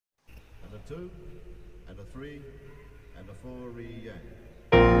2 and a 3 and a 4 re-yang.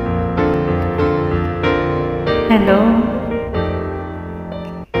 Hello.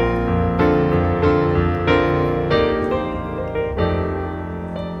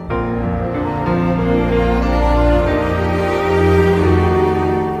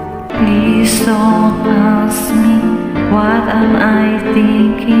 Please don't ask me what am I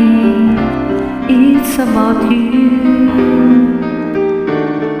thinking. It's about you.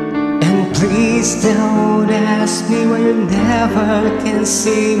 And please don't ask me when you never can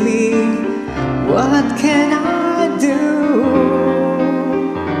see me. What can I do?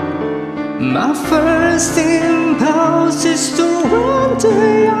 My first impulse is to run to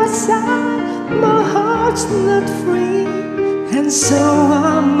your side. My heart's not free, and so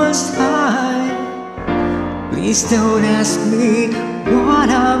I must hide. Please don't ask me what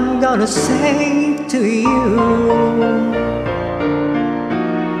I'm gonna say to you.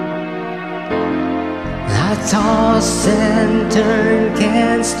 I toss and turn,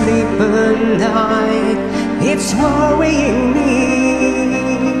 can't sleep at night. It's worrying me.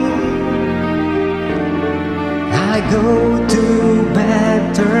 I go to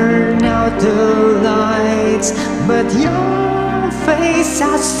bed, turn out the lights, but your face I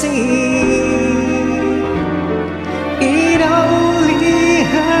see. It only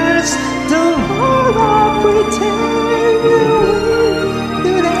hurts the more I pretend we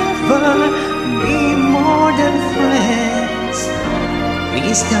could ever be more than friends.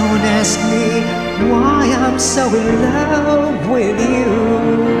 Please don't ask me why I'm so in love with you.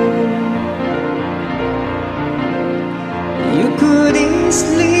 You could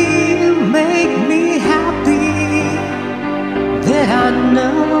easily make me happy, that I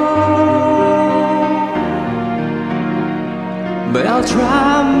know, but I'll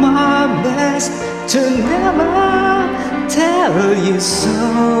try my best to never tell you so.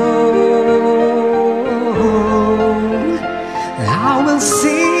 I will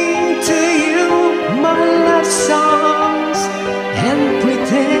sing to you my love songs and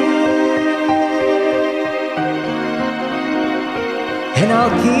pretend, and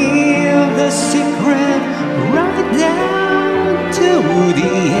I'll give the secret right down to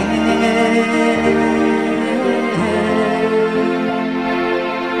the end.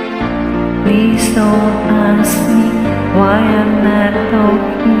 Please don't ask me why I'm not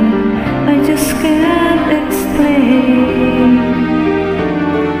talking. I just can't explain.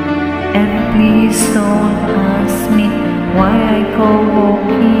 And please don't ask me why I go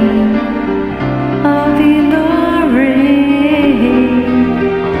walking out in the rain.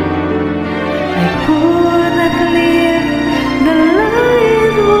 I could not live the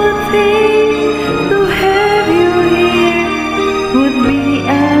life one thing. To have you here would be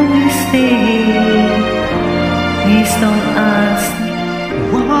a mistake. Please don't ask me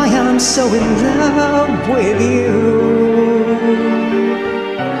why I'm so in love with you.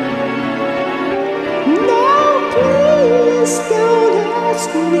 No, please don't ask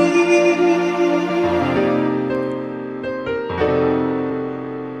me